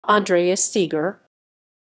Andreas Seeger.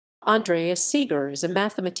 Andreas Seeger is a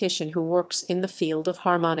mathematician who works in the field of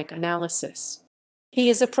harmonic analysis. He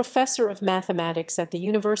is a professor of mathematics at the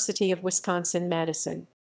University of Wisconsin-Madison.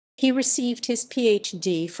 He received his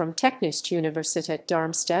Ph.D. from Technische Universität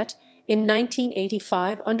Darmstadt in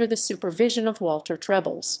 1985 under the supervision of Walter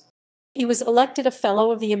Trebels. He was elected a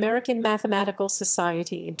Fellow of the American Mathematical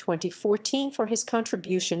Society in 2014 for his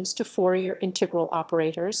contributions to Fourier integral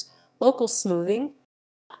operators, local smoothing,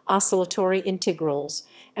 oscillatory integrals,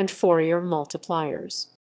 and Fourier multipliers.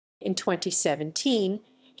 In 2017,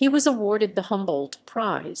 he was awarded the Humboldt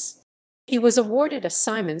Prize. He was awarded a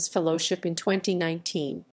Simons Fellowship in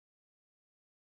 2019.